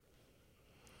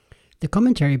The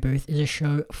Commentary Booth is a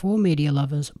show for media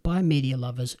lovers by media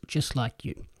lovers just like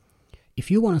you. If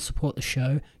you want to support the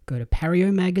show, go to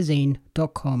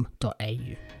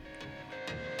pariomagazine.com.au.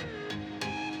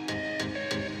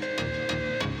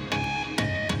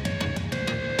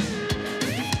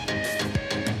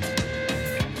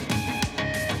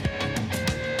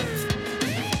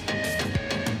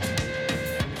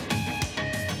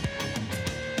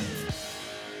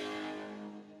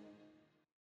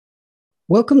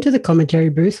 Welcome to the Commentary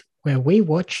Booth, where we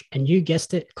watch, and you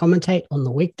guessed it, commentate on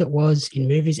the week that was in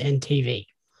movies and TV.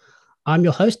 I'm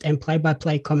your host and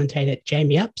play-by-play commentator,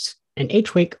 Jamie Apps, and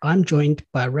each week I'm joined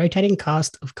by a rotating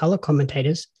cast of colour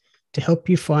commentators to help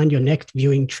you find your next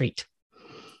viewing treat.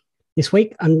 This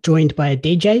week I'm joined by a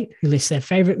DJ who lists their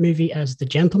favourite movie as The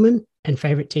Gentleman and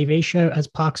favourite TV show as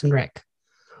Parks and Rec.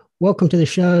 Welcome to the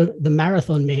show, the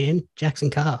Marathon Man, Jackson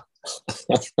Carr.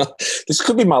 This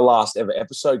could be my last ever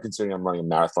episode, considering I'm running a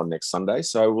marathon next Sunday.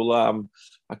 So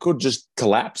I could just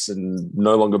collapse and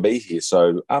no longer be here.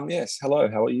 So yes, hello.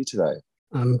 How are you today?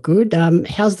 I'm good.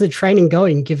 How's the training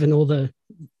going, given all the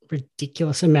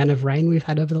ridiculous amount of rain we've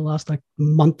had over the last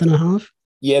month and a half?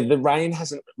 Yeah, the rain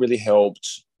hasn't really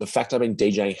helped. The fact I've been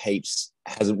DJing heaps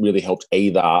hasn't really helped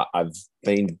either. I've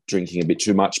been drinking a bit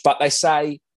too much, but they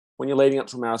say when you're leading up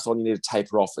to a marathon, you need to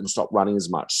taper off and stop running as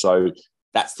much. So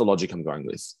that's the logic I'm going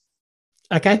with.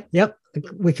 Okay. Yep.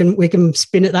 We can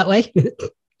spin it that way.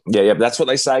 Yeah. That's what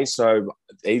they say. So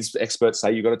these experts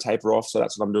say you got to taper off. So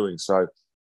that's what I'm doing. So I'll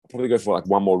probably go for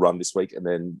one more run this week and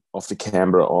then off to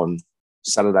Canberra on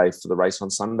Saturday for the race on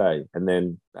Sunday, and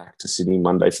then back to Sydney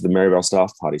Monday for the Maryvale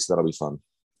staff party. So that'll be fun.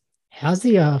 How's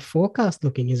the forecast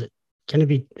looking? Is it going to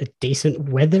be a decent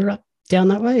weather up down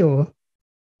that way, or?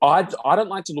 I don't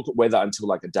like to look at weather until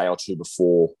a day or two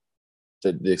before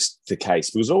the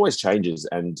case, because it always changes,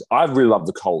 and I really love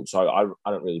the cold, so I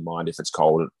don't really mind if it's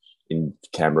cold in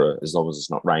Canberra as long as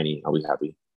it's not rainy. I'll be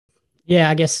happy.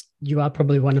 Yeah, I guess you are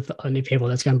probably one of the only people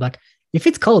that's going to be if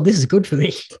it's cold, this is good for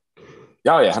me.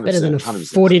 Oh yeah, 100%, better than a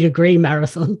 100%. 40-degree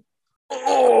marathon.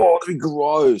 Oh, that'd be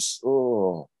gross.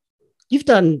 Oh, you've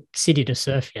done City to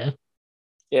Surf, yeah?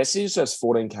 Yeah, City to Surf's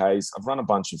 14 Ks. I've run a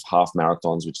bunch of half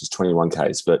marathons, which is 21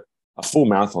 Ks, but a full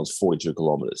marathon's 42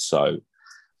 kilometers. So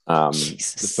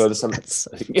the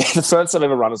furthest I've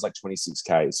ever run is 26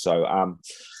 Ks. So I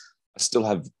still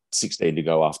have 16 to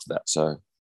go after that. So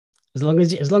as long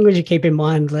as you keep in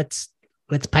mind, let's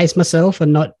pace myself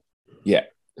and not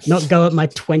go at my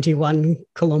 21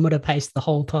 kilometer pace the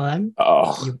whole time.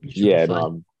 Oh,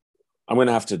 no, I'm going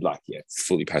to have to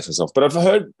fully pace myself. But I've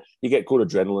heard you get good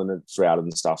adrenaline throughout it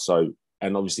and stuff. So,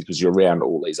 and obviously because you're around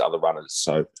all these other runners,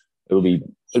 so it'll be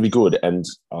good. And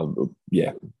it'll be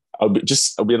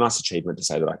a nice achievement to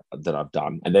say that I've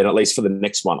done. And then at least for the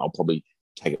next one, I'll probably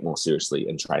take it more seriously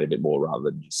and train a bit more rather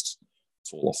than just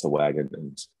fall off the wagon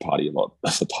and party a lot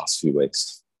for the past few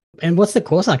weeks. And what's the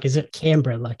course like? Is it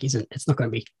Canberra? It's not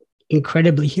going to be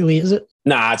incredibly hilly, is it?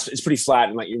 Nah, it's pretty flat,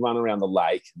 and you run around the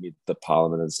lake with the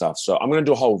Parliament and stuff. So I'm going to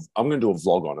do a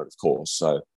vlog on it, of course.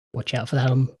 So watch out for that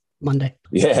on Monday.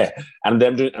 Yeah, and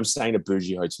I'm staying at a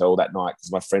bougie hotel that night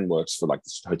because my friend works for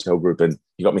this hotel group, and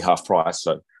he got me half price.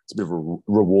 So it's a bit of a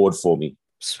reward for me.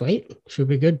 Sweet, should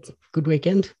be good. Good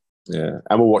weekend. Yeah,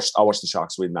 and I'll watch the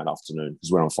Sharks win that afternoon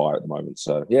because we're on fire at the moment.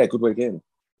 So yeah, good weekend.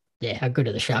 Yeah, how good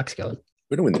are the Sharks going?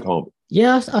 We're going to win the comp.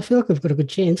 Yeah, I feel like we've got a good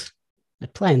chance. They're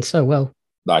playing so well.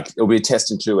 It'll be a test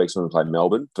in 2 weeks when we play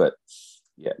Melbourne, but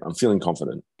yeah, I'm feeling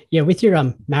confident. Yeah, with your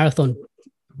marathon,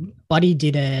 Buddy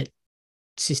did a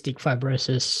cystic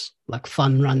fibrosis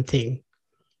fun run thing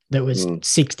that was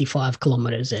 65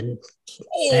 kilometers, and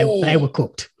they were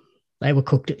cooked. They were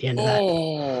cooked at the end of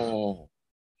that.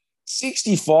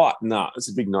 65? No, it's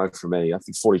a big no for me. I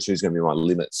think 42 is going to be my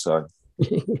limit. So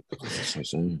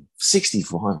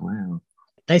 65, wow.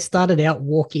 They started out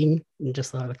walking and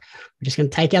just we're just going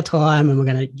to take our time and we're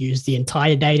going to use the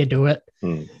entire day to do it.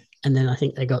 And then I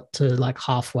think they got to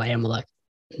halfway and were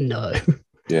no.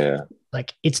 Yeah.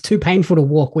 It's too painful to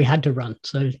walk. We had to run.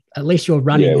 So at least you're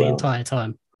running the entire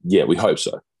time. Yeah, we hope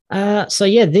so.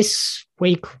 This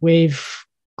week we've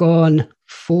gone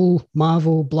full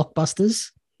Marvel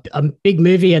blockbusters. A big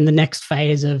movie and the next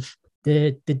phase of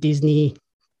the Disney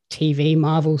TV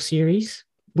Marvel series.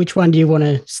 Which one do you want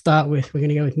to start with? We're going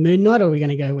to go with Moon Knight, or we're going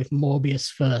to go with Morbius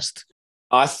first?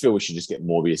 I feel we should just get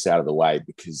Morbius out of the way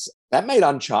because that made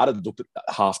Uncharted look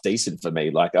half decent for me.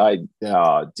 I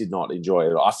did not enjoy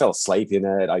it. I fell asleep in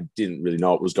it. I didn't really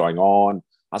know what was going on.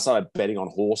 I started betting on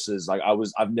horses.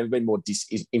 I've never been more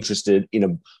disinterested in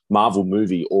a Marvel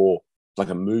movie or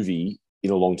a movie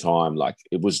in a long time. Like,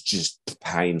 it was just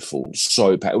painful,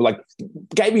 so painful. Like,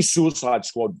 gave me Suicide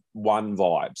Squad 1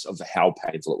 vibes of how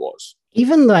painful it was.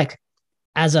 Even like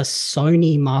as a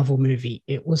Sony Marvel movie,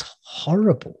 it was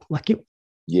horrible. Like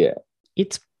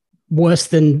it's worse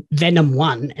than Venom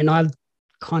 1, and I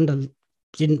kind of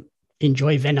didn't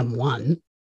enjoy Venom 1.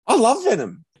 I love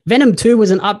Venom. Venom 2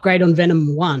 was an upgrade on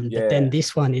Venom 1, but then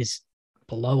this one is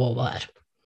below all that.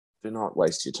 Do not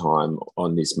waste your time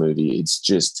on this movie.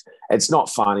 It's not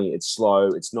funny. It's slow.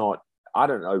 It's not, I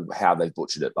don't know how they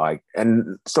butchered it. Like,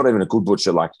 and it's not even a good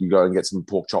butcher. Like, you go and get some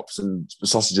pork chops and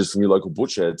sausages from your local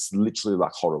butcher. It's literally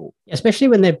like horrible. Especially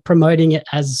when they're promoting it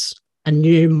as a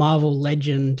new Marvel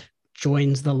legend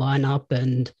joins the lineup,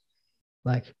 and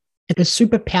like, it's a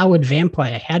super powered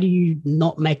vampire. How do you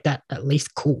not make that at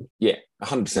least cool? Yeah,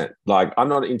 100%. Like, I'm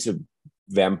not into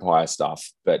vampire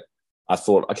stuff, but I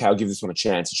thought, okay, I'll give this one a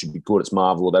chance. It should be good. It's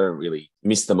Marvel. They don't really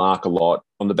miss the mark a lot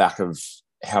on the back of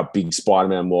how big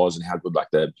Spider-Man was and how good like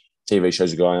the TV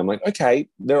shows are going. I'm like, okay,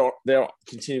 they're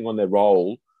continuing on their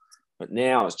role. But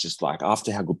now it's just like,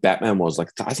 after how good Batman was, like,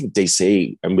 I think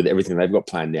DC and with everything they've got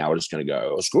planned now, are just going to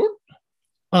go, it's good.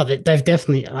 Oh, they've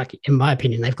definitely, like, in my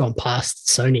opinion, they've gone past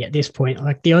Sony at this point.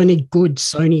 Like, the only good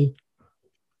Sony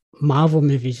Marvel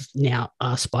movies now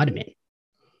are Spider-Man.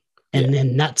 And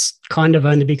then that's kind of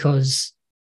only because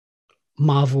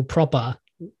Marvel proper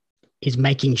is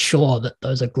making sure that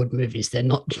those are good movies. They're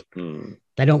not,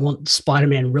 they don't want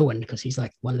Spider-Man ruined because he's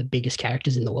like one of the biggest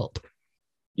characters in the world.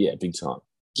 Yeah, big time.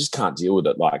 Just can't deal with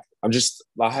it. Like,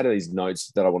 I had these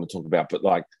notes that I want to talk about, but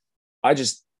like,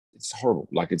 it's horrible.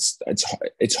 Like,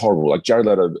 it's horrible. Like, Jared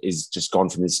Leto is just gone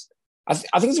from this. I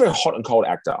think he's a very hot and cold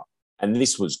actor, and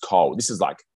this was cold. This is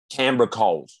like Canberra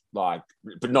cold, like,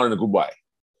 but not in a good way.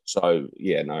 So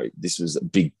yeah, no, this was a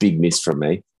big miss from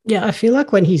me. Yeah, I feel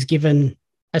like when he's given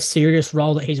a serious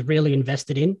role that he's really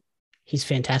invested in, he's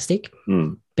fantastic.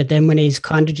 But then when he's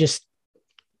kind of just,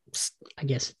 I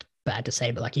guess it's bad to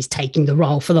say, but like, he's taking the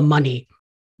role for the money.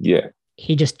 Yeah.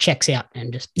 He just checks out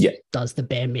and just does the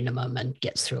bare minimum and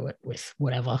gets through it with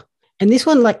whatever. And this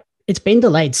one, like, it's been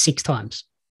delayed 6 times.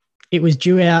 It was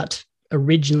due out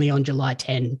originally on July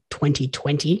 10,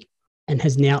 2020, and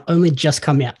has now only just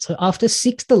come out. So after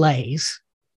 6 delays,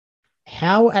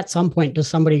 how at some point does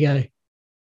somebody go,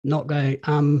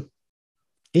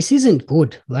 this isn't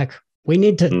good. Like, we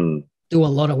need to do a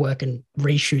lot of work and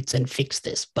reshoots and fix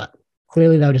this. But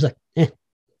clearly they were just like,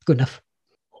 good enough.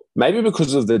 Maybe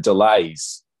because of the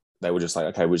delays, they were just like,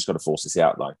 okay, we just got to force this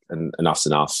out. Like, and enough's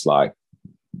enough. Like,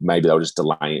 maybe they were just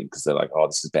delaying it because they're like, oh,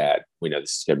 this is bad. We know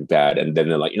this is going to be bad. And then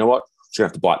they're like, you know what? We're going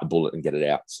to have to bite the bullet and get it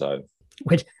out. So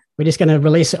we're just going to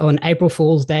release it on April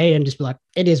Fool's Day and just be like,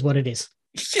 it is what it is.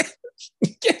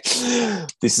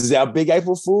 This is our big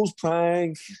April Fool's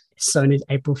prank. Sony's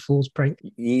April Fool's prank.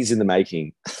 Years in the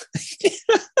making.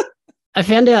 I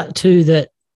found out too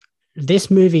that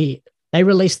this movie, they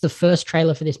released the first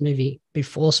trailer for this movie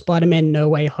before Spider-Man No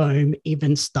Way Home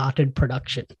even started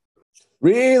production.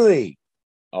 Really?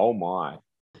 Oh my.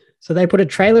 So they put a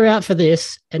trailer out for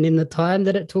this, and in the time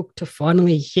that it took to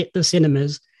finally hit the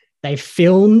cinemas, they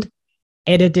filmed,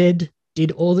 edited,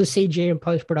 did all the CG and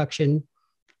post-production,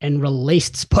 and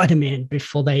released Spider-Man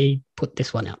before they put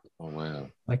this one out. Oh, wow.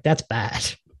 Like, that's bad.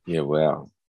 Yeah, wow.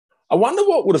 I wonder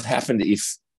what would have happened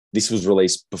if this was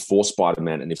released before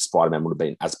Spider-Man and if Spider-Man would have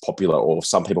been as popular, or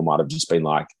some people might have just been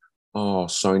like, oh,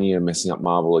 Sony are messing up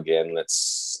Marvel again.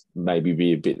 Let's maybe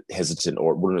be a bit hesitant,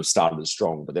 or it wouldn't have started as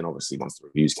strong. But then obviously once the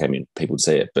reviews came in, people would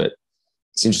see it. But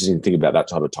it's interesting to think about that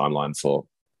type of timeline for.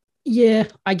 Yeah,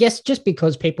 I guess just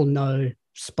because people know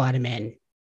Spider-Man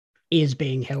is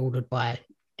being heralded by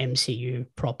MCU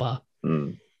proper,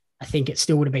 I think it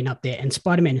still would have been up there. And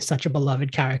Spider-Man is such a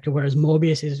beloved character, whereas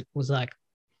Morbius was like,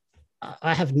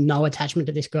 I have no attachment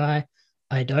to this guy.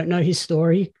 I don't know his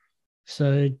story.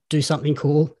 So do something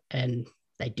cool. And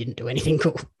they didn't do anything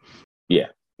cool. Yeah,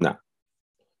 no,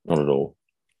 not at all.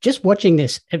 Just watching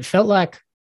this, it felt like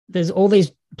there's all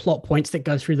these plot points that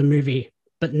go through the movie,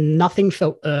 but nothing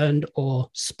felt earned or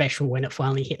special when it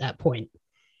finally hit that point.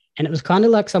 And it was kind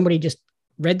of like somebody just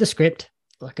read the script,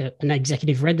 like an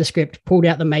executive read the script, pulled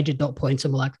out the major dot points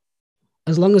and were like,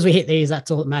 as long as we hit these,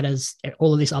 that's all that matters.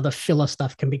 All of this other filler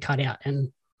stuff can be cut out.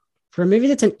 And for a movie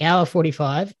that's an hour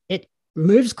 45, it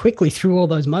moves quickly through all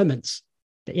those moments.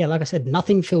 But yeah, like I said,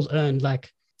 nothing feels earned.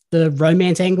 Like, the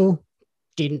romance angle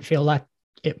didn't feel like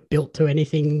it built to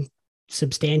anything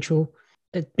substantial.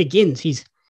 It begins, he's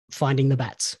finding the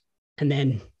bats, and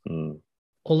then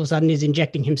all of a sudden he's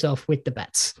injecting himself with the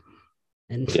bats.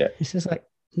 And it's just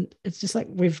like,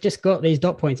 we've just got these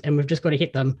dot points and we've just got to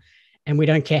hit them, and we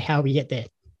don't care how we get there.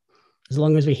 as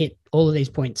long as we hit all of these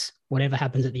points, whatever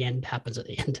happens at the end happens at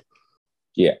the end.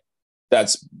 Yeah,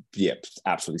 that's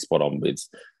absolutely spot on with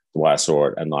the way I saw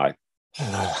it. And like, I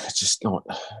don't know, it's just not.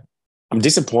 I'm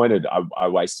disappointed. I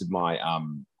wasted my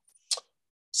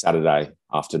Saturday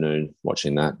afternoon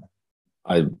watching that.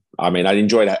 I mean, I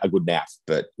enjoyed a good nap,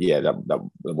 but yeah, that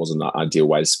wasn't an ideal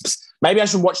way. Maybe I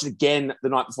should watch it again the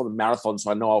night before the marathon,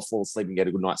 so I know I'll fall asleep and get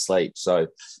a good night's sleep. So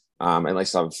at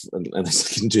least I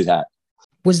can do that.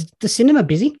 Was the cinema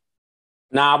busy?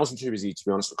 Nah, I wasn't too busy, to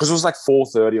be honest, because it was like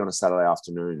 4:30 on a Saturday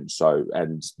afternoon. So,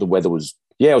 and the weather was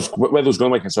weather was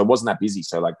going weekend, so it wasn't that busy.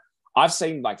 So like I've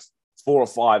seen like 4 or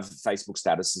 5 Facebook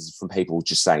statuses from people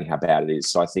just saying how bad it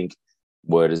is. So I think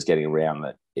word is getting around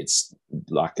that it's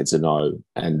a no,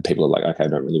 and people are like, okay, I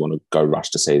don't really want to go rush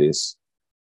to see this.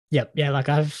 Yep, yeah, like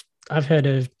I've heard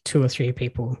of 2 or 3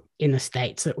 people in the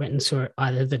States that went and saw it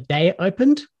either the day it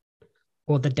opened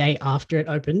or the day after it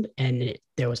opened, and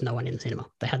there was no one in the cinema.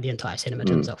 They had the entire cinema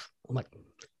to themselves. I'm like,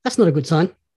 that's not a good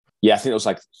sign. Yeah, I think there was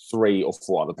like 3 or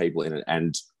 4 other people in it,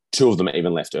 and 2 of them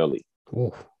even left early.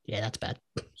 Oh, yeah, that's bad.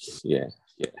 Yeah.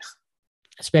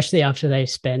 Especially after they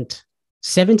spent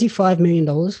 $75 million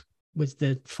was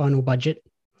the final budget.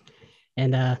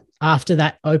 And after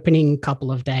that opening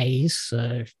couple of days,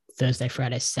 so Thursday,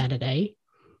 Friday, Saturday,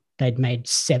 they'd made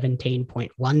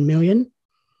 17.1 million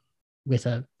with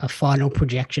a final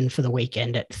projection for the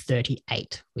weekend at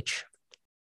 38, which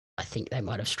I think they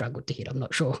might have struggled to hit. I'm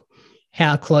not sure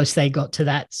how close they got to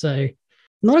that. So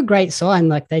not a great sign.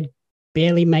 Like they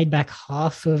barely made back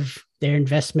half of their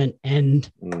investment. And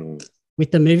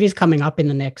with the movies coming up in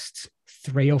the next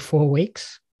 3 or 4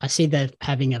 weeks, I see that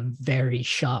having a very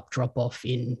sharp drop off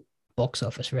in box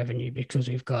office revenue, because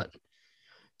we've got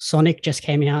Sonic just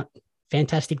came out,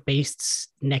 Fantastic Beasts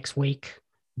next week,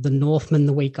 The Northman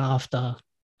the week after,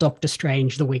 Doctor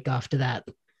Strange the week after that.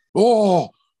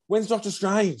 Oh, when's Doctor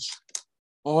Strange?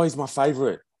 Oh, he's my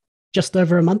favorite. Just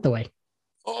over a month away.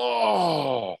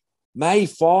 Oh, May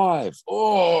 5.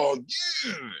 Oh,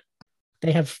 yeah.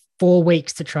 They have 4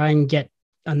 weeks to try and get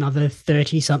another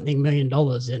 30-something million.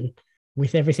 And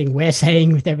with everything we're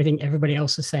saying, with everything everybody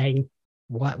else is saying,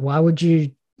 why would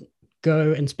you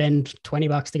go and spend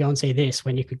 $20 to go and see this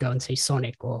when you could go and see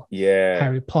Sonic or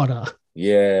Harry Potter?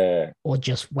 Yeah. Or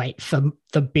just wait for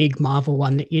the big Marvel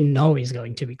one that you know is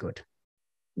going to be good.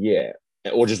 Yeah.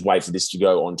 Or just wait for this to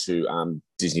go onto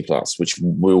Disney Plus, which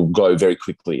will go very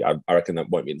quickly. I reckon that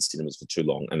won't be in the cinemas for too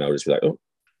long, and they'll just be like, oh.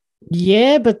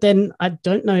 Yeah, but then I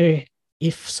don't know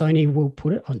if Sony will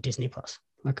put it on Disney Plus.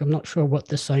 Like, I'm not sure what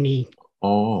the Sony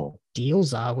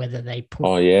deals are, whether they put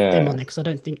them on there, because I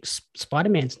don't think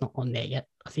Spider-Man's not on there yet.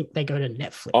 I think they go to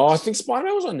Netflix. Oh, I think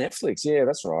Spider-Man was on Netflix. Yeah,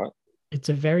 that's right. It's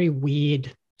a very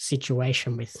weird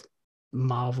situation with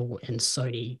Marvel and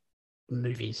Sony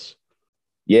movies.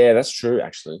 Yeah, that's true,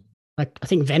 actually. Like, I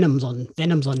think Venom's on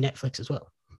Netflix as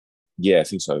well. Yeah, I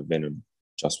think so. Venom.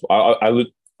 I'm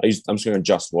just going to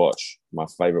Just Watch, my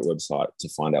favorite website, to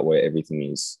find out where everything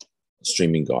is.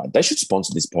 Streaming guide. They should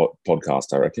sponsor this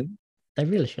podcast, I reckon. They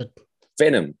really should.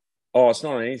 Venom. Oh, it's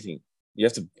not on anything. You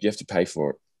have to pay for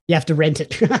it. You have to rent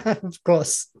it, of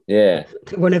course. Yeah.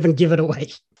 They won't even give it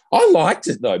away. I liked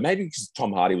it though. Maybe because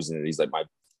Tom Hardy was in it. He's like my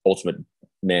ultimate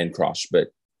man crush, but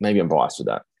maybe I'm biased with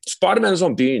that. Spider-Man is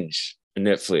on binge on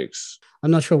Netflix.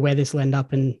 I'm not sure where this will end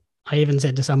up. And I even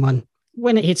said to someone,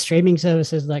 when it hits streaming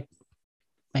services, like,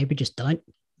 maybe just don't.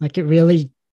 Like, it really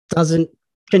doesn't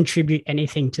contribute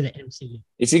anything to the MCU.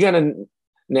 If you're going to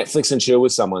Netflix and chill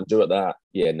with someone, do it that.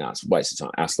 Yeah, no, it's a waste of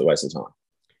time. Absolute waste of time.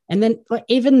 And then like,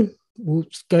 even, we'll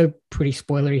go pretty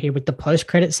spoilery here with the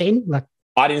post-credit scene. Like,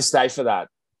 I didn't stay for that.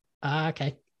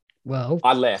 Okay. Well,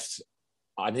 I left.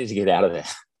 I need to get out of there.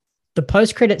 The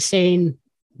post-credit scene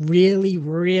really,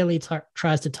 really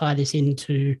tries to tie this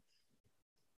into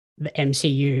the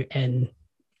MCU and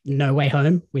No Way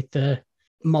Home with the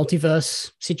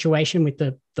multiverse situation with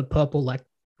the purple like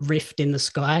rift in the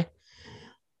sky,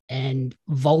 and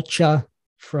Vulture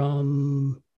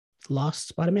from last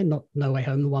Spider-Man, not No Way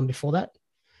Home, the one before that,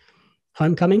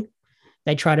 Homecoming.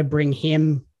 They try to bring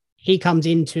him. He comes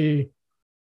into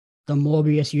the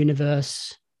Morbius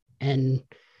universe and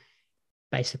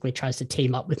basically tries to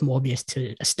team up with Morbius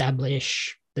to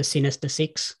establish the Sinister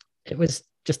Six. It was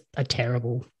just a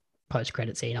terrible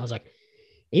post-credit scene. I was like,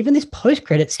 even this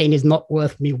post-credit scene is not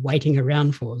worth me waiting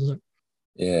around for.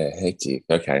 Yeah, hectic.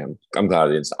 Okay, I'm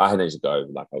glad it is. I need to go.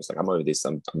 Like, I was like, I'm over this.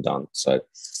 I'm done. So,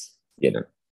 you know.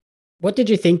 What did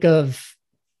you think of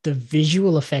the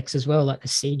visual effects as well, like the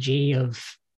CG of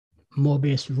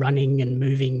Morbius running and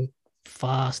moving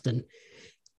fast, and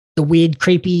the weird,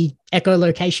 creepy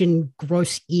echolocation,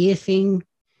 gross ear thing?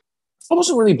 I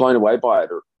wasn't really blown away by it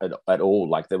at all.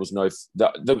 Like there was no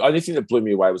the only thing that blew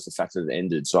me away was the fact that it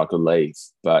ended, so I could leave.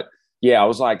 But yeah, I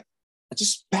was like, it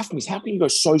just baffled me. How can you go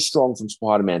so strong from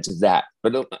Spider-Man to that?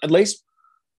 But at least,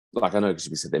 like I know because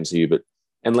we said the MCU, but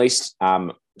at least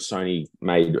Sony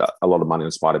made a lot of money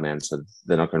on Spider-Man, so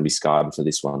they're not going to be scarred for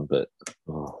this one. But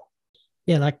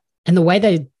yeah, like, and the way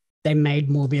they made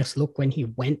Morbius look when he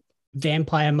went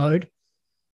vampire mode,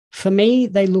 for me,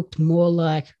 they looked more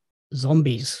like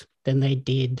zombies than they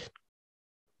did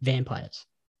vampires.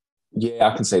 Yeah,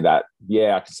 I can say that.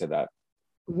 It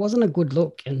wasn't a good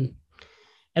look. And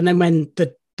then when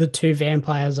the two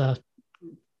vampires are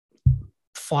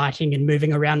fighting and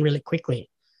moving around really quickly,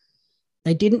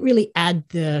 they didn't really add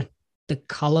the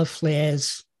color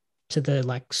flares to the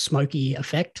like smoky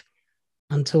effect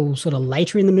until sort of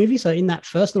later in the movie. So in that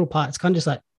first little part, it's kind of just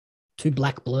like two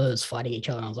black blurs fighting each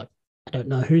other. And I was like, I don't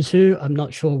know who's who. I'm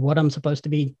not sure what I'm supposed to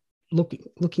be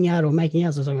looking at or making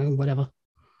out or something, whatever.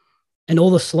 And all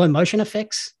the slow motion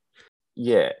effects.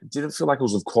 Yeah, it didn't feel like it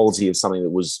was the quality of something that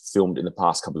was filmed in the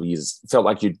past couple of years. It felt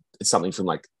like it's something from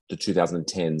like the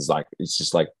 2010s. Like it's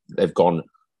just like they've gone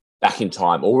back in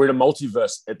time, or we're in a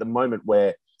multiverse at the moment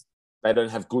where they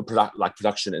don't have good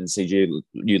production and CG.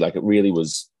 Like it really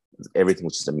was, everything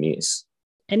was just a mess.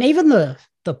 And even the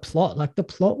plot, like the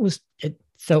plot it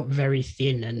felt very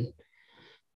thin, and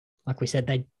like we said,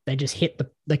 they just hit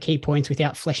the key points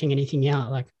without fleshing anything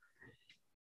out. Like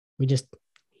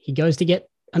he goes to get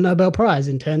a Nobel Prize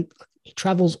and he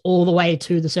travels all the way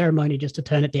to the ceremony just to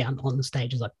turn it down on the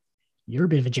stage. It's like, you're a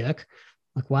bit of a jerk.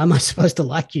 Like, why am I supposed to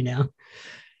like you now?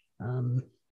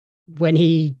 When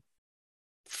he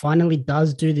finally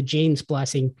does do the gene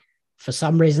splicing, for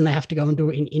some reason they have to go and do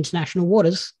it in international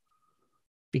waters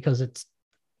because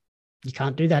you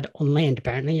can't do that on land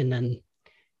apparently. And then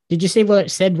did you see what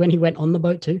it said when he went on the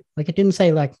boat too? Like it didn't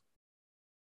say like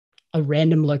a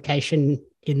random location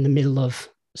in the middle of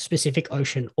specific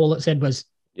ocean. All it said was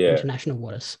international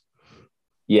waters.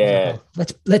 Yeah.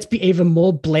 Like, oh, let's be even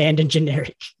more bland and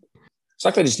generic. It's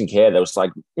like they just didn't care. They was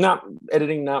like,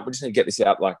 editing, we just need to get this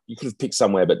out. Like you could have picked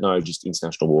somewhere, but no, just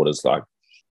international waters. Like,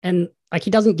 and like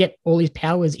he doesn't get all his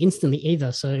powers instantly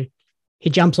either. So he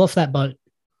jumps off that boat,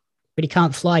 but he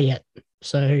can't fly yet.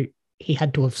 So he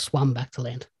had to have swum back to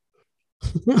land.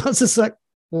 I was just like,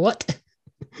 what?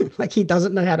 Like he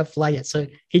doesn't know how to fly yet. So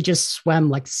he just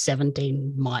swam like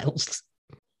 17 miles.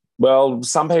 Well,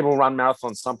 some people run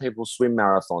marathons, some people swim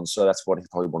marathons. So that's what he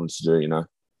probably wanted to do, you know?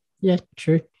 Yeah,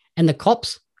 true. And the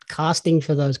cops, casting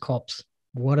for those cops,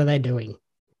 what are they doing?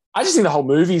 I just think the whole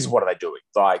movie is what are they doing?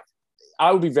 Like,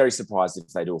 I would be very surprised if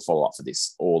they do a follow-up for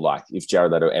this, or like if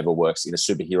Jared Leto ever works in a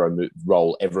superhero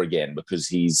role ever again, because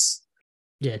he's...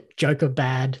 Yeah, Joker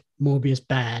bad, Morbius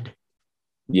bad.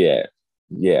 Yeah.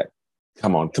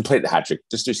 Come on, complete the hat trick.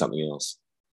 Just do something else.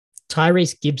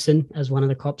 Tyrese Gibson as one of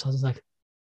the cops, I was like,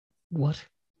 what?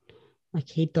 Like,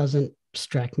 he doesn't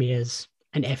strike me as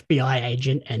an FBI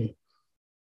agent, and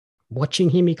watching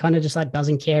him, he kind of just like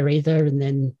doesn't care either. And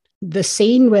then the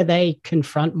scene where they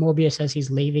confront Morbius as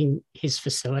he's leaving his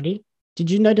facility,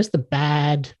 did you notice the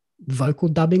bad vocal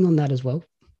dubbing on that as well?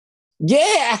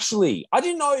 Yeah, actually. I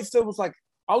didn't know if there was like,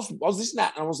 I was listening to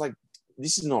that and I was like,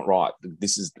 this is not right.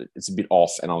 It's a bit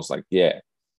off. And I was like, yeah.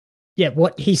 Yeah,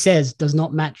 what he says does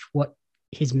not match what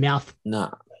his mouth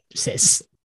says.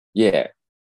 Yeah.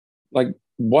 Like,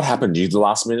 what happened? The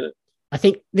last minute? I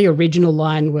think the original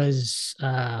line was,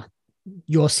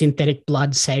 your synthetic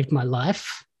blood saved my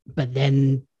life. But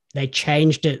then they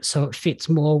changed it so it fits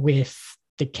more with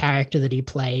the character that he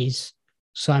plays,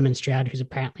 Simon Stroud, who's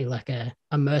apparently like a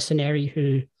mercenary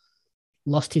who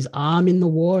lost his arm in the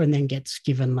war and then gets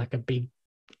given like a big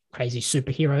crazy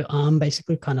superhero arm,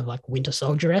 basically kind of like Winter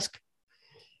Soldier-esque.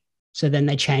 So then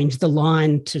they changed the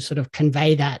line to sort of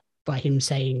convey that by him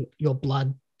saying, your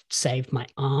blood saved my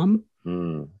arm.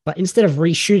 But instead of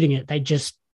reshooting it, they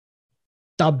just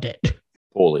dubbed it.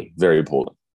 Poorly, very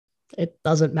poorly. It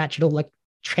doesn't match at all. Like,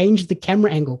 change the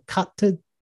camera angle, cut to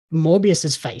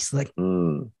Morbius's face. Like,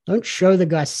 don't show the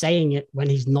guy saying it when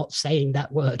he's not saying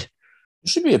that word. You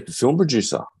should be a film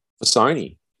producer for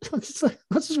Sony. I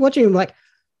was just watching him like,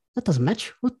 that doesn't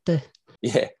match. What the?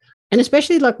 Yeah. And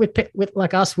especially like with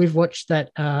like us, we've watched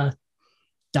that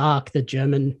Dark, the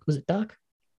German, was it Dark?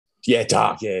 Yeah,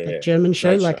 Dark. Yeah. German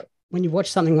show. Great like show. When you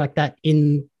watch something like that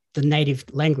in the native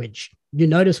language, you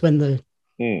notice when the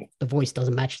voice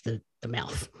doesn't match the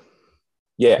mouth.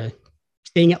 Yeah. So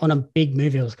seeing it on a big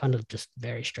movie was kind of just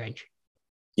very strange.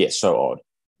 Yeah, so odd.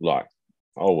 Like,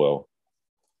 oh well.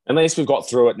 At least we've got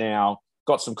through it now,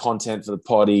 got some content for the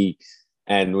potty,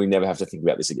 and we never have to think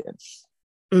about this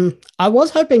again. I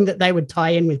was hoping that they would tie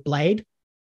in with Blade,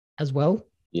 as well.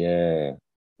 Yeah.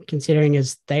 Considering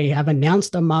as they have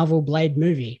announced a Marvel Blade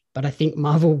movie, but I think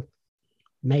Marvel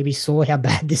maybe saw how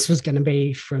bad this was going to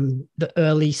be from the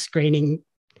early screening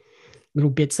little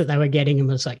bits that they were getting and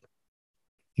was like,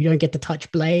 you don't get to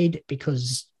touch Blade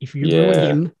because if you ruin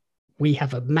him, we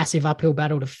have a massive uphill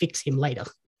battle to fix him later.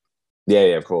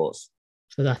 Yeah, of course.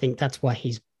 So I think that's why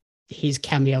his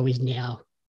cameo is now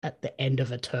at the end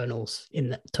of Eternals in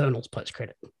the Eternals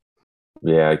post-credit.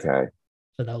 Yeah, okay.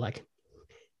 So they're like,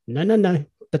 no.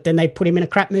 But then they put him in a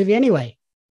crap movie anyway.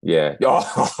 Yeah.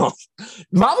 Oh,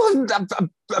 Marvel,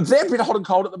 they're a bit hot and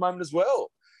cold at the moment as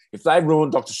well. If they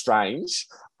ruin Doctor Strange,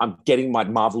 I'm getting my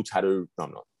Marvel tattoo.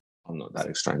 No, I'm not that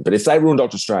extreme. But if they ruin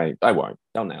Doctor Strange, they won't.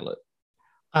 They'll nail it.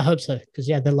 I hope so. Because,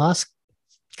 the last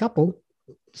couple,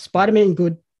 Spider-Man,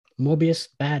 good. Morbius,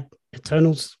 bad.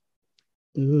 Eternals,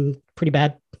 pretty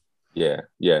bad. Yeah.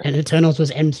 And Eternals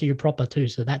was MCU proper too,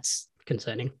 so that's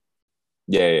concerning.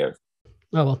 Yeah.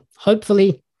 Oh, well,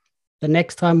 hopefully the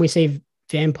next time we see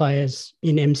vampires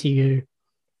in MCU,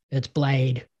 it's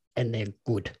Blade and they're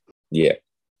good. Yeah.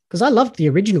 Because I loved the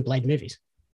original Blade movies.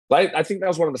 I think that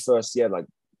was one of the first,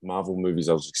 Marvel movies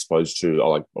I was exposed to. I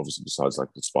like, obviously, besides like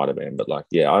the Spider-Man, but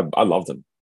I love them.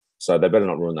 So they better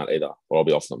not ruin that either, or I'll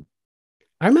be off them.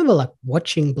 I remember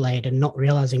watching Blade and not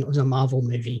realizing it was a Marvel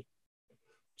movie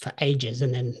for ages.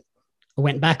 And then I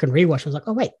went back and rewatched. I was like,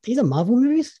 oh, wait, these are Marvel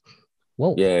movies?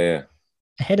 Whoa. Yeah.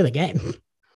 Ahead of the game.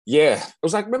 Yeah. It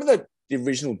was like, remember the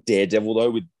original Daredevil,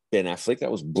 though, with Ben Affleck?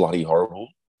 That was bloody horrible.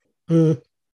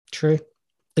 True.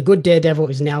 The good Daredevil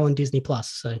is now on Disney+,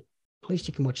 so at least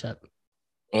you can watch that.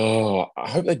 Oh, I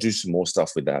hope they do some more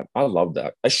stuff with that. I love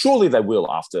that. Surely they will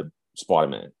after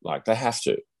Spider-Man. They have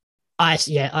to. I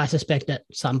suspect at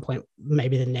some point,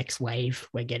 maybe the next wave,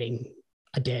 we're getting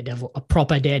a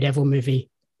proper Daredevil movie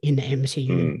in the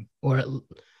MCU, or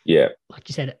like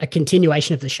you said, a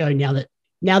continuation of the show.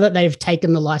 Now that they've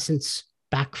taken the license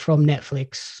back from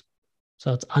Netflix,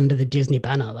 so it's under the Disney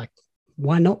banner.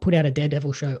 Why not put out a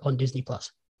Daredevil show on Disney+?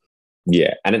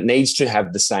 Yeah, and it needs to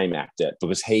have the same actor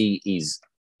because he is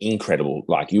incredible.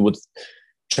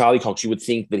 Charlie Cox, you would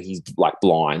think that he's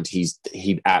blind.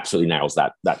 He absolutely nails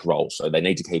that role. So they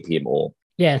need to keep him all.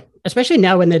 Yeah, especially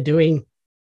now when they're doing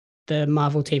the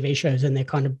Marvel TV shows and they're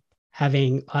kind of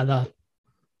having either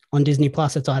on Disney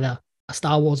Plus, it's either a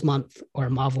Star Wars month or a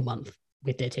Marvel month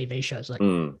with their TV shows.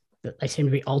 They seem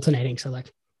to be alternating. So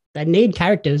they need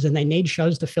characters and they need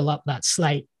shows to fill up that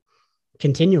slate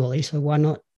continually. So why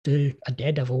not do a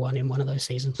Daredevil one in one of those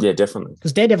seasons? Yeah, definitely.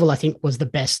 Because Daredevil, I think, was the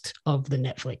best of the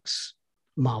Netflix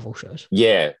Marvel shows.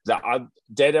 Yeah,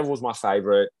 Daredevil was my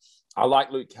favorite. I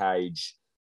like Luke Cage.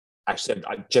 Actually,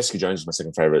 Jessica Jones was my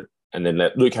second favorite, and then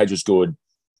Luke Cage was good.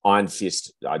 Iron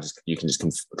Fist, you can just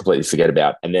completely forget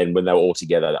about. And then when they were all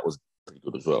together, that was pretty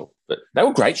good as well. But they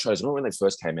were great shows. I remember when they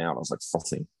first came out, I was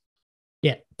frothing.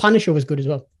 Yeah, Punisher was good as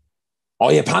well. Oh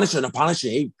yeah, Punisher.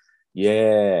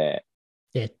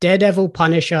 Yeah, Daredevil,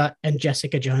 Punisher, and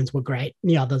Jessica Jones were great. And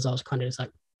the others, I was kind of just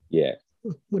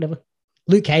whatever.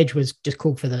 Luke Cage was just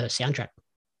cool for the soundtrack.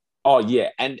 Oh, yeah.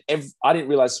 And I didn't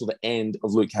realize till the end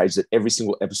of Luke Cage that every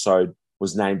single episode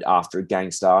was named after a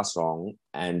Gang Starr song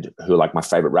and who are my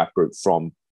favorite rap group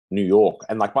from New York.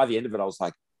 And by the end of it, I was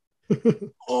like,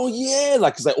 oh, yeah.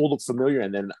 Because they all look familiar.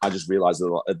 And then I just realized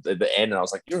at the end, and I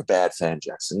was like, you're a bad fan,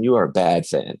 Jackson. You are a bad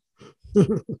fan.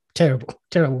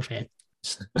 Terrible fan.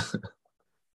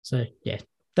 So, yeah,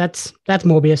 that's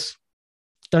Morbius.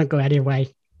 Don't go out of your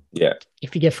way. Yeah.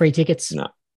 If you get free tickets,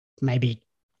 maybe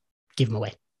give them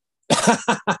away.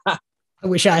 I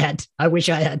wish I had.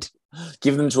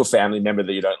 Give them to a family member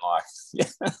that you don't like.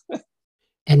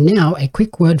 And now a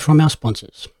quick word from our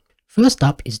sponsors. First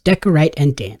up is Decorate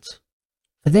and Dance.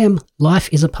 For them, life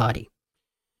is a party.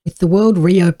 With the world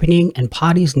reopening and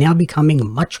parties now becoming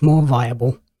much more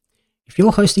viable, if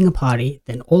you're hosting a party,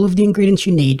 then all of the ingredients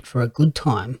you need for a good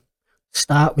time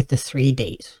start with the 3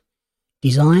 Ds.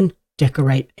 Design,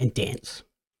 decorate, and dance.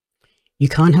 You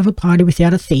can't have a party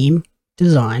without a theme,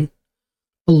 design,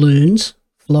 balloons,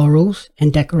 florals,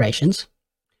 and decorations,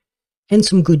 and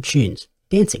some good tunes,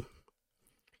 dancing.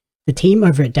 The team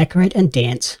over at Decorate and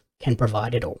Dance can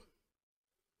provide it all.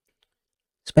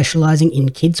 Specializing in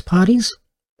kids' parties,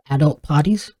 adult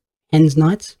parties, hens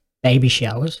nights, baby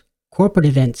showers, corporate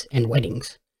events, and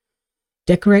weddings,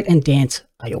 Decorate and Dance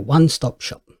are your one-stop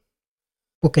shop.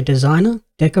 Book a designer,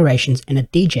 decorations, and a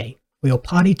DJ for your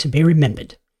party to be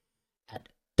remembered at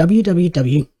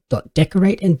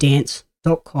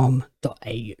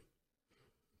www.decorateanddance.com.au.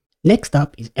 Next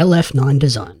up is LF9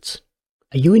 Designs.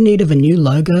 Are you in need of a new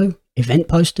logo, event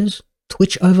posters,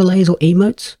 Twitch overlays or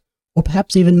emotes, or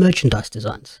perhaps even merchandise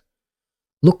designs?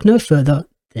 Look no further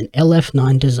than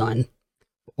LF9 Design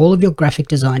for all of your graphic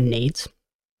design needs.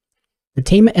 The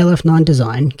team at LF9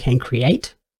 Design can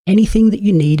create anything that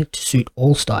you need to suit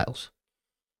all styles.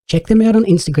 Check them out on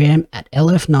Instagram at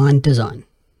LF9 Design.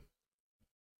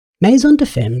 Maison de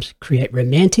Femmes create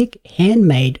romantic,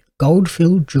 handmade,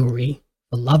 gold-filled jewelry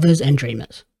for lovers and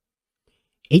dreamers.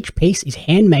 Each piece is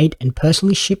handmade and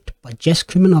personally shipped by Jess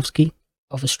Kumanovsky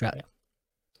of Australia.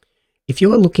 If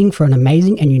you are looking for an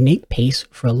amazing and unique piece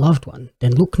for a loved one,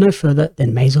 then look no further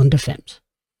than Maison de Femmes.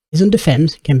 Maison de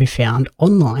Femmes can be found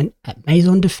online at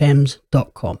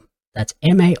maisondefemmes.com. That's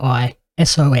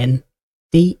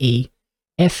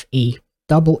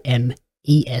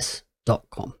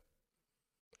MAISONDEFEMMES.com.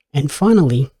 And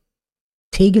finally,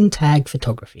 Tegan Tag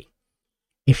Photography.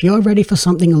 If you're ready for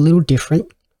something a little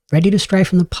different, ready to stray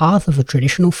from the path of a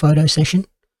traditional photo session,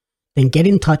 then get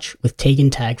in touch with Tegan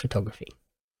Tag Photography.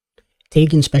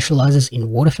 Tegan specializes in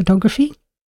water photography,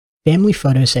 family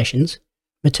photo sessions,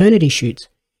 maternity shoots,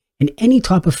 and any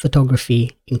type of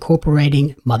photography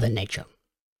incorporating Mother Nature.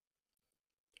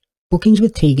 Bookings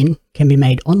with Tegan can be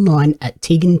made online at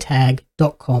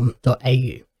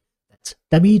tegantag.com.au. That's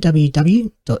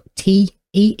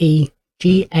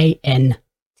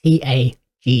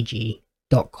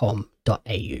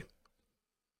www.tegantagg.com.au.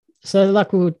 So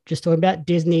like we were just talking about,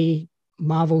 Disney,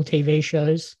 Marvel TV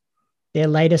shows, their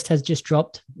latest has just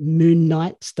dropped, Moon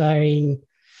Knight, starring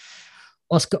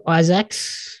Oscar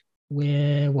Isaacs.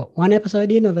 We're, one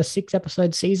episode in of a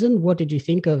 6-episode season? What did you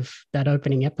think of that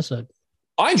opening episode?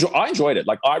 I enjoyed it.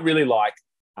 Like, I really like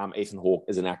Ethan Hawke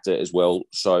as an actor as well.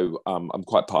 So I'm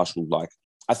quite partial. Like,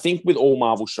 I think with all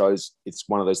Marvel shows, it's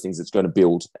one of those things that's going to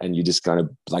build, and you're just going to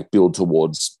like build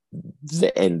towards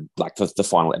the end, like the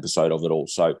final episode of it all.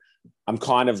 So I'm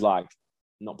kind of like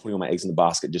not putting all my eggs in the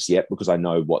basket just yet because I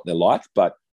know what they're like.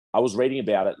 But I was reading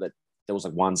about it that there was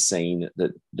like one scene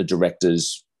that the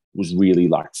directors was really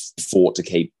like fought to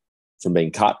keep from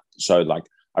being cut. So like,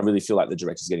 I really feel like the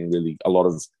director's getting really a lot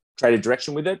of creative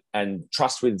direction with it and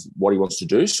trust with what he wants to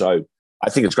do. So I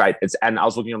think it's great. And I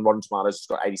was looking on Rotten Tomatoes, it's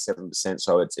got 87%.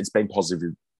 So it's been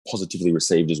positively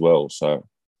received as well. So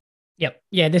yep.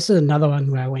 Yeah, this is another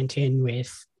one where I went in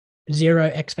with zero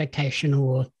expectation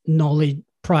or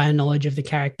prior knowledge of the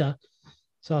character.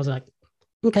 So I was like,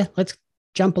 okay, let's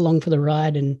jump along for the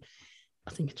ride. And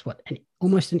I think it's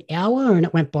almost an hour, and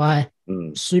it went by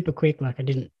super quick. Like I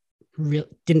didn't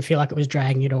feel like it was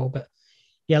dragging at all. But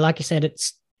yeah, like you said,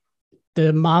 it's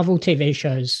the Marvel TV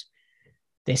shows.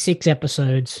 They're 6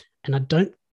 episodes, and I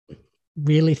don't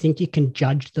really think you can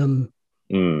judge them.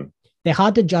 They're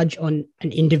hard to judge on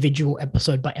an individual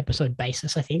episode by episode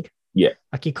basis, I think. Yeah.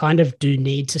 Like you kind of do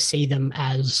need to see them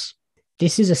as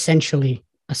this is essentially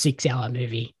a 6-hour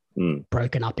movie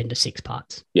broken up into 6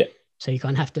 parts. Yeah. So you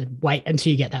kind of have to wait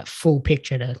until you get that full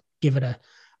picture to give it a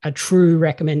true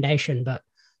recommendation. But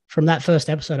from that first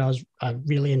episode, I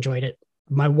really enjoyed it.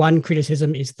 My one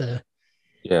criticism is the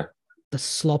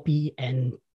sloppy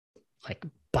and like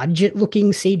budget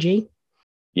looking CG.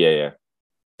 Yeah.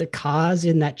 The cars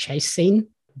in that chase scene,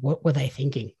 what were they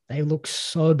thinking? They look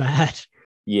so bad.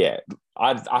 Yeah.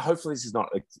 I hopefully this is not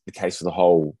the case for the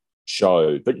whole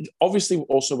show, but obviously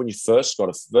also when you first got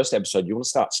a first episode, you want to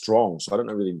start strong. So I don't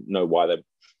really know why they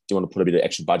do want to put a bit of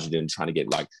extra budget in trying to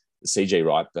get like the CG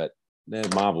right, but they're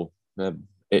Marvel.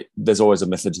 There's always a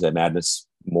method to their madness,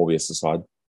 Morbius aside.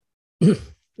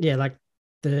 Yeah, like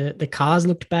the cars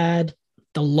looked bad.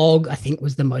 The log, I think,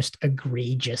 was the most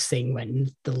egregious thing when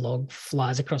the log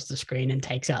flies across the screen and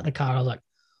takes out the car. I was like,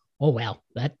 oh, wow,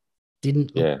 that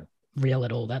didn't look real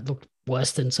at all. That looked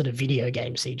worse than sort of video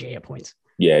game CG at points.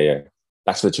 Yeah.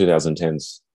 Back to the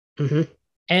 2010s. Mm-hmm.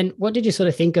 And what did you sort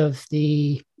of think of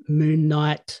the Moon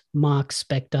Knight, Mark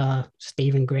Spector,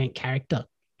 Stephen Grant character?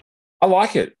 I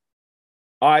like it.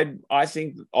 I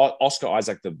think Oscar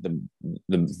Isaac, the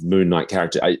Moon Knight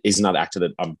character, is another actor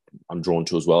that I'm drawn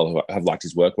to as well. I have liked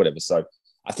his work, whatever. So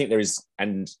I think there's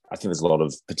a lot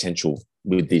of potential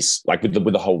with this, like with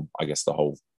the whole, I guess the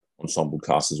whole ensemble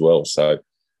cast as well. So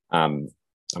I'm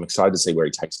excited to see where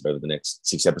he takes it over the next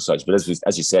 6 episodes. But as you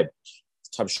said, it's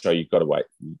the type of show you've got to wait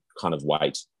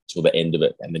till the end of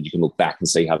it, and then you can look back and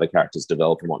see how the characters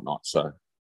develop and whatnot. So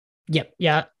yep,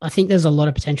 yeah, I think there's a lot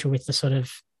of potential with the sort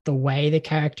of the way the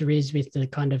character is, with the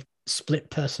kind of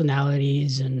split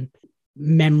personalities and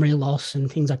memory loss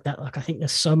and things like that. Like, I think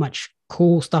there's so much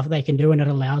cool stuff they can do, and it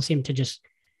allows him to just,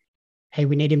 hey,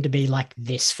 we need him to be like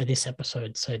this for this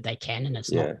episode, so they can, and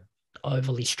it's not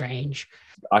overly strange.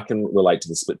 I can relate to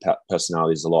the split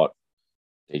personalities a lot.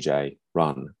 DJ,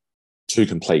 Run, two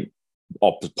complete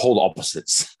polar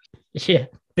opposites. Yeah,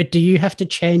 but do you have to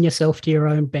chain yourself to your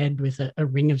own bed with a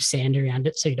ring of sand around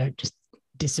it so you don't just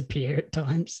disappear at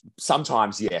times.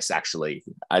 Sometimes, yes, actually.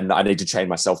 And I need to chain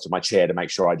myself to my chair to make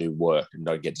sure I do work and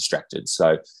don't get distracted.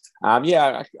 So,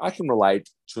 yeah, I can relate.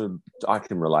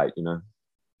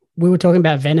 We were talking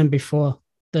about Venom before.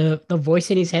 The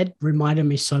voice in his head reminded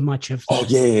me so much of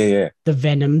the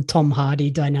Venom Tom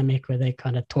Hardy dynamic where they're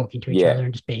kind of talking to each other Yeah.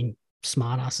 and just being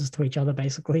smartasses to each other,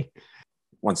 basically.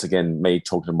 Once again, me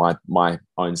talking to my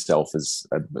own self as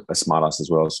a smartass as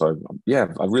well. So, yeah,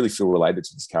 I really feel related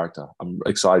to this character. I'm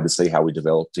excited to see how we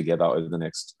develop together over the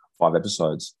next 5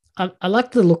 episodes. I like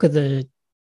the look of the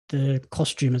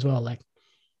costume as well. Like,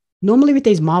 normally with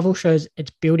these Marvel shows,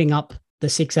 it's building up the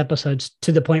 6 episodes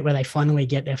to the point where they finally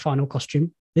get their final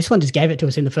costume. This one just gave it to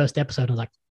us in the first episode. I was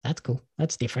like, that's cool.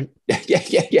 That's different.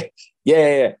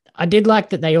 Yeah. I did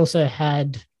like that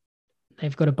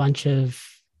they've got a bunch of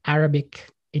Arabic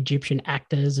Egyptian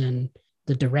actors, and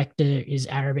the director is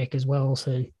Arabic as well.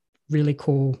 So really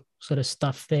cool sort of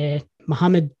stuff there.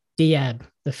 Mohammed Diab,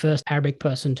 the first Arabic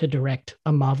person to direct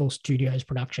a Marvel Studios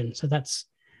production. So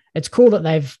it's cool that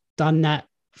they've done that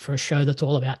for a show that's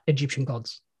all about Egyptian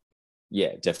gods.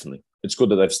 Yeah, definitely. It's good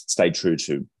that they've stayed true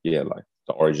to, like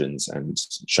the origins and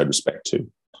showed respect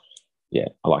to. Yeah,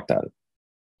 I like that.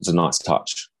 It's a nice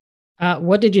touch.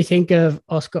 What did you think of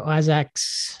Oscar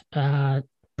Isaac's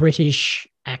British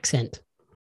accent?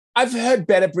 I've heard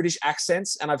better British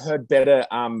accents, and I've heard better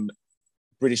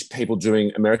British people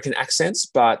doing American accents,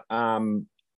 but I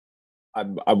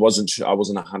wasn't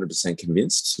 100%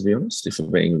 convinced, to be honest, if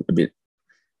I'm being a bit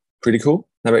critical.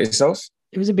 How about yourself?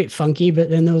 It was a bit funky, but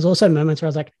then there was also moments where I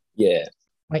was like, yeah,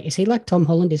 wait, is he like Tom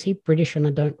Holland? Is he British? And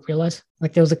I don't realize.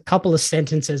 Like, there was a couple of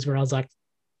sentences where I was like,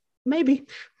 maybe.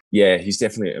 Yeah, he's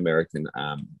definitely American.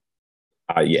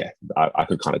 I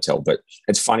could kind of tell. But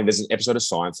it's funny, there's an episode of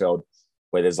Seinfeld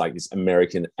where there's like this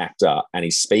American actor and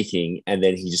he's speaking, and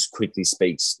then he just quickly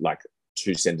speaks like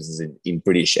 2 sentences in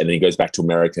British, and then he goes back to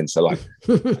American. So like,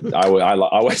 I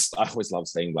always love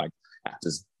seeing like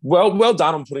actors. Well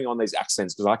done on putting on these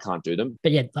accents, because I can't do them.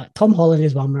 But yeah, like Tom Holland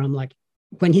is one where I'm like,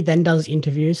 when he then does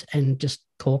interviews and just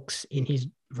talks in his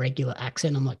regular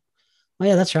accent, I'm like, oh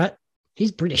yeah, that's right.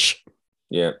 He's British.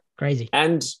 Yeah. Crazy.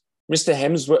 And Mr.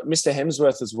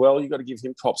 Hemsworth as well. You got to give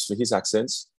him props for his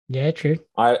accents. Yeah, true.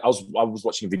 I was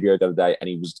watching a video the other day, and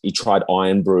he tried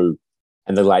Iron Brew,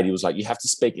 and the lady was like, "You have to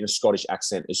speak in a Scottish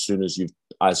accent as soon as you've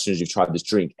tried this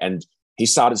drink." And he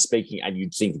started speaking, and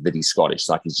you'd think that he's Scottish.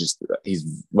 Like,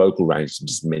 his vocal range is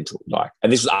just mental. Like,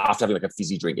 and this was after having like a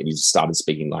fizzy drink, and he just started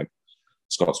speaking like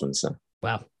Scotsman. So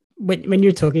wow. When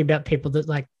you're talking about people that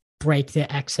like break their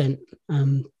accent,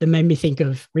 that made me think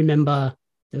of, remember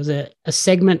there was a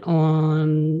segment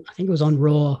on, I think it was on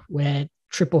Raw, where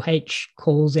Triple H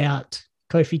calls out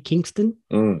Kofi Kingston,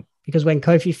 because when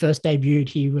Kofi first debuted,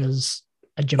 he was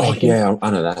a Jamaican. Oh, yeah, I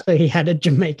know that. So he had a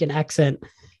Jamaican accent,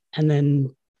 and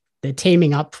then they're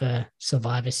teaming up for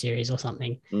Survivor Series or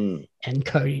something. And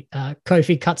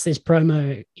Kofi cuts this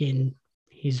promo in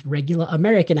his regular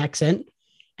American accent,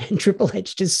 and Triple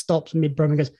H just stops mid-promo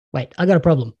and goes, wait, I got a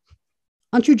problem.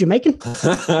 Aren't you Jamaican?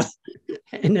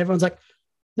 And everyone's like,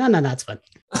 no, that's fine.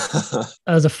 That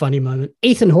was a funny moment.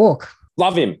 Ethan Hawke.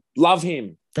 Love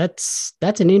him. That's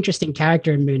an interesting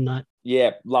character in Moon Knight.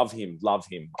 Yeah, love him.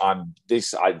 I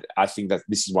think that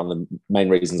this is one of the main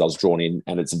reasons I was drawn in,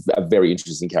 and it's a very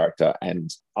interesting character.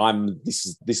 And this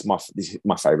is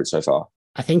my favorite so far.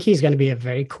 I think he's going to be a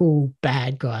very cool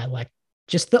bad guy. Like,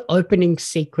 just the opening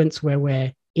sequence where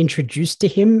we're introduced to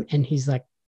him and he's like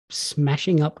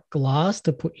smashing up glass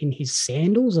to put in his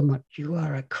sandals. I'm like, you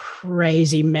are a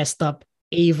crazy, messed up,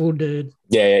 evil dude.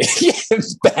 Yeah,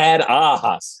 it's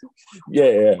badass.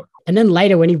 Yeah. And then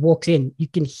later when he walks in, you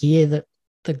can hear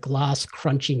the glass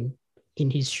crunching in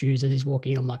his shoes as he's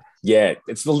walking. I'm like, yeah,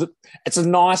 it's a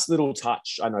nice little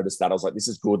touch. I noticed that. I was like, this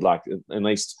is good. Like, at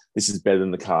least this is better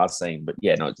than the car scene. But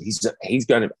yeah, no, he's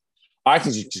going to. I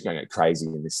think he's just going to go crazy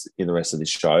in the rest of this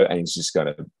show, and he's just going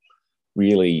to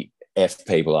really F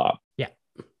people up. Yeah,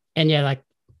 and yeah, like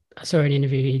I saw an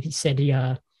interview. He said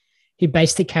he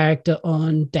based the character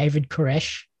on David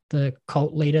Koresh, the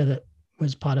cult leader that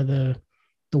was part of the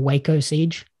Waco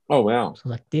siege. Oh wow! So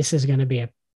like, this is going to be a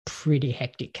pretty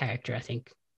hectic character, I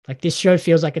think. Like, this show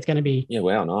feels like it's going to be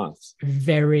nice,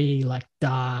 very like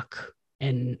dark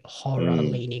and horror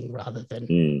leaning rather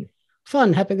than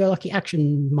fun, happy-go-lucky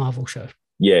action Marvel show.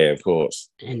 Yeah, of course.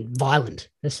 And violent.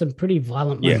 There's some pretty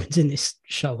violent moments in this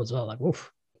show as well. Like,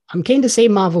 oof. I'm keen to see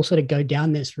Marvel sort of go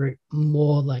down this route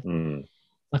more, like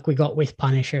we got with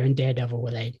Punisher and Daredevil,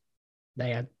 where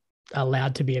they are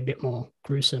allowed to be a bit more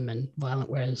gruesome and violent,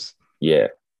 whereas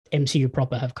MCU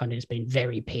proper have kind of just been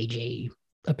very PG,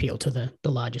 appeal to the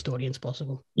largest audience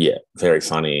possible. Yeah, very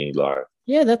funny. Like,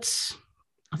 yeah,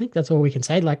 I think that's all we can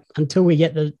say. Like, until we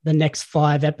get the next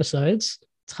 5 episodes,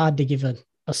 it's hard to give a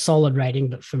solid rating.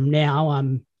 But from now,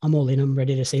 I'm all in. I'm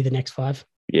ready to see the next 5.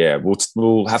 Yeah,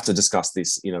 we'll have to discuss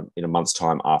this in a month's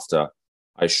time after.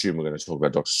 I assume we're going to talk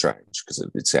about Doctor Strange because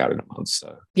it's out in a month.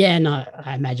 So yeah, no,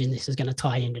 I imagine this is going to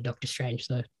tie into Doctor Strange.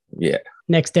 So yeah,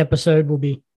 next episode will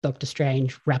be Doctor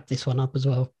Strange. Wrap this one up as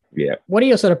well. Yeah. What are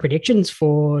your sort of predictions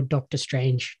for Doctor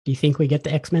Strange? Do you think we get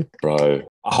the X-Men? Bro,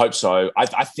 I hope so.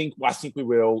 I think we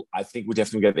will. I think we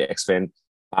definitely get the X-Men.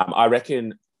 I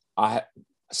reckon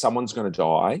someone's going to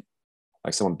die.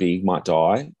 Like someone big might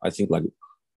die. I think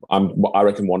I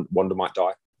reckon Wanda might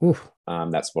die. Oof.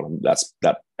 That's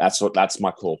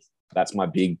my call. That's my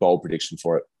big bold prediction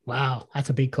for it. Wow, that's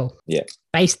a big call. Yeah.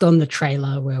 Based on the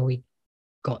trailer where we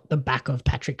got the back of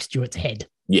Patrick Stewart's head.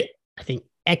 Yeah. I think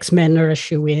X-Men are a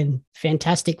shoe-in.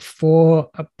 Fantastic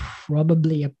Four are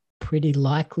probably a pretty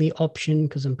likely option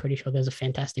because I'm pretty sure there's a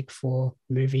Fantastic Four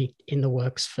movie in the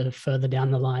works for further down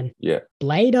the line. Yeah.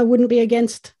 Blade I wouldn't be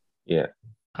against. Yeah.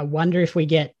 I wonder if we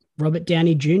get Robert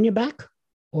Downey Jr. back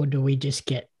or do we just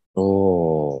get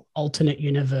alternate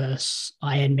universe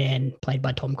Iron Man played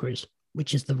by Tom Cruise,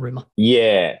 which is the rumor.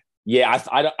 Yeah. Yeah.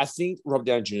 I think Robert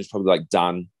Downey Jr. is probably like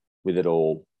done with it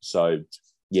all. So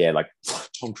yeah, like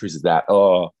Tom Cruise is that.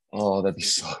 Oh, that'd be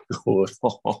so good.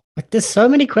 Like there's so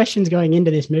many questions going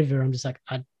into this movie where I'm just like,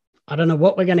 I don't know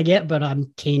what we're going to get, but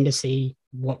I'm keen to see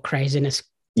what craziness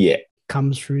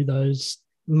comes through those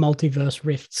multiverse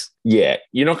rifts. Yeah,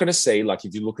 you're not going to see, like,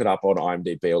 if you look it up on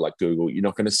IMDb or like Google, you're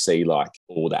not going to see like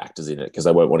all the actors in it because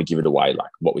they won't want to give it away,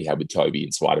 like what we had with Toby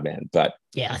and Spider-Man. But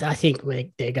yeah, I think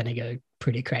they're going to go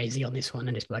pretty crazy on this one,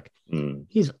 and it's like,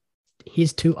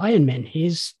 here's 2 Iron Men,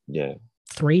 here's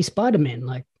 3 Spider-Men.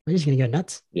 Like, we're just going to go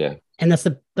nuts. Yeah, and that's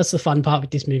the fun part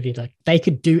with this movie. Like, they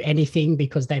could do anything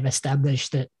because they've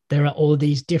established that there are all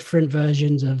these different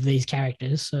versions of these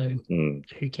characters. So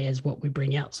who cares what we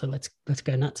bring out? So let's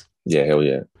go nuts. Yeah, hell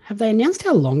yeah. Have they announced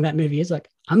how long that movie is? Like,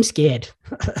 I'm scared.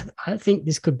 I think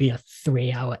this could be a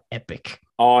 3-hour epic.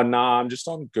 Oh, no, I'm just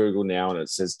on Google now and it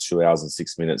says 2 hours and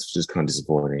 6 minutes, which is kind of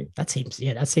disappointing. That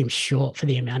seems short for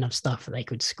the amount of stuff that they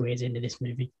could squeeze into this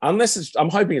movie. Unless I'm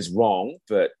hoping it's wrong,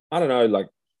 but I don't know, like,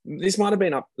 this might have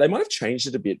been up. They might have changed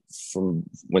it a bit from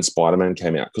when Spider-Man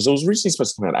came out because it was originally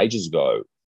supposed to come out ages ago.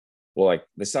 Well, like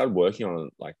they started working on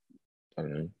it, like, I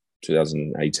don't know,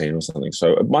 2018 or something.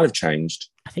 So it might have changed.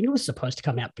 I think it was supposed to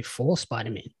come out before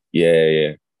Spider-Man.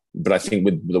 Yeah. But I think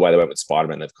with the way they went with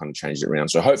Spider-Man, they've kind of changed it around.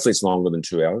 So hopefully it's longer than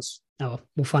 2 hours. Oh,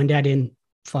 we'll find out in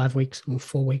 5 weeks or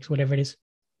 4 weeks, whatever it is.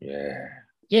 Yeah.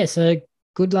 Yeah, so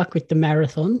good luck with the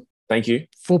marathon. Thank you.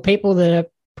 For people that are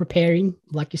preparing,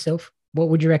 like yourself, what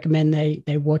would you recommend they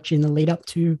watch in the lead up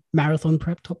to marathon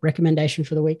prep? Top recommendation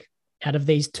for the week out of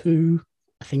these 2,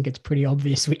 I think it's pretty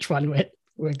obvious which one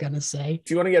we're going to say.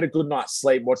 If you want to get a good night's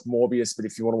sleep, watch Morbius. But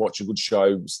if you want to watch a good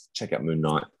show, check out Moon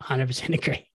Knight. 100%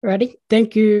 agree. Alrighty.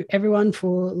 Thank you, everyone,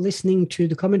 for listening to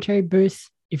the commentary booth.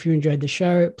 If you enjoyed the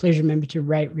show, please remember to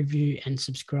rate, review, and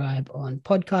subscribe on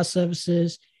podcast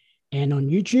services and on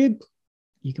YouTube.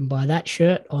 You can buy that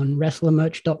shirt on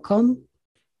wrestlermerch.com.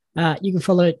 You can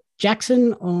follow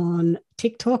Jackson on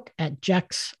TikTok at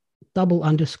Jax__car.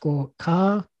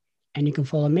 And you can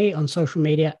follow me on social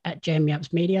media at Jamie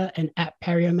Apps Media and at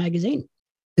Pario Magazine.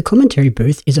 The Commentary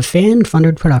Booth is a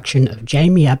fan-funded production of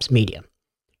Jamie Apps Media.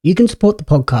 You can support the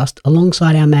podcast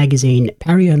alongside our magazine,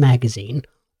 Pario Magazine,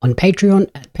 on Patreon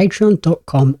at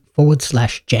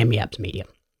patreon.com/Jamie Apps Media.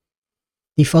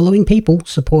 The following people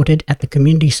supported at the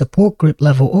community support group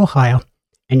level or higher,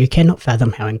 and you cannot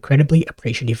fathom how incredibly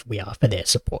appreciative we are for their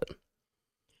support.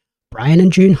 Brian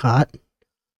and June Hart,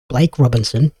 Blake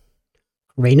Robinson,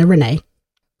 Rena Renee,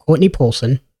 Courtney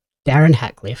Paulson, Darren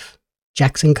Hatcliffe,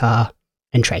 Jackson Carr,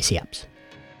 and Tracy Apps.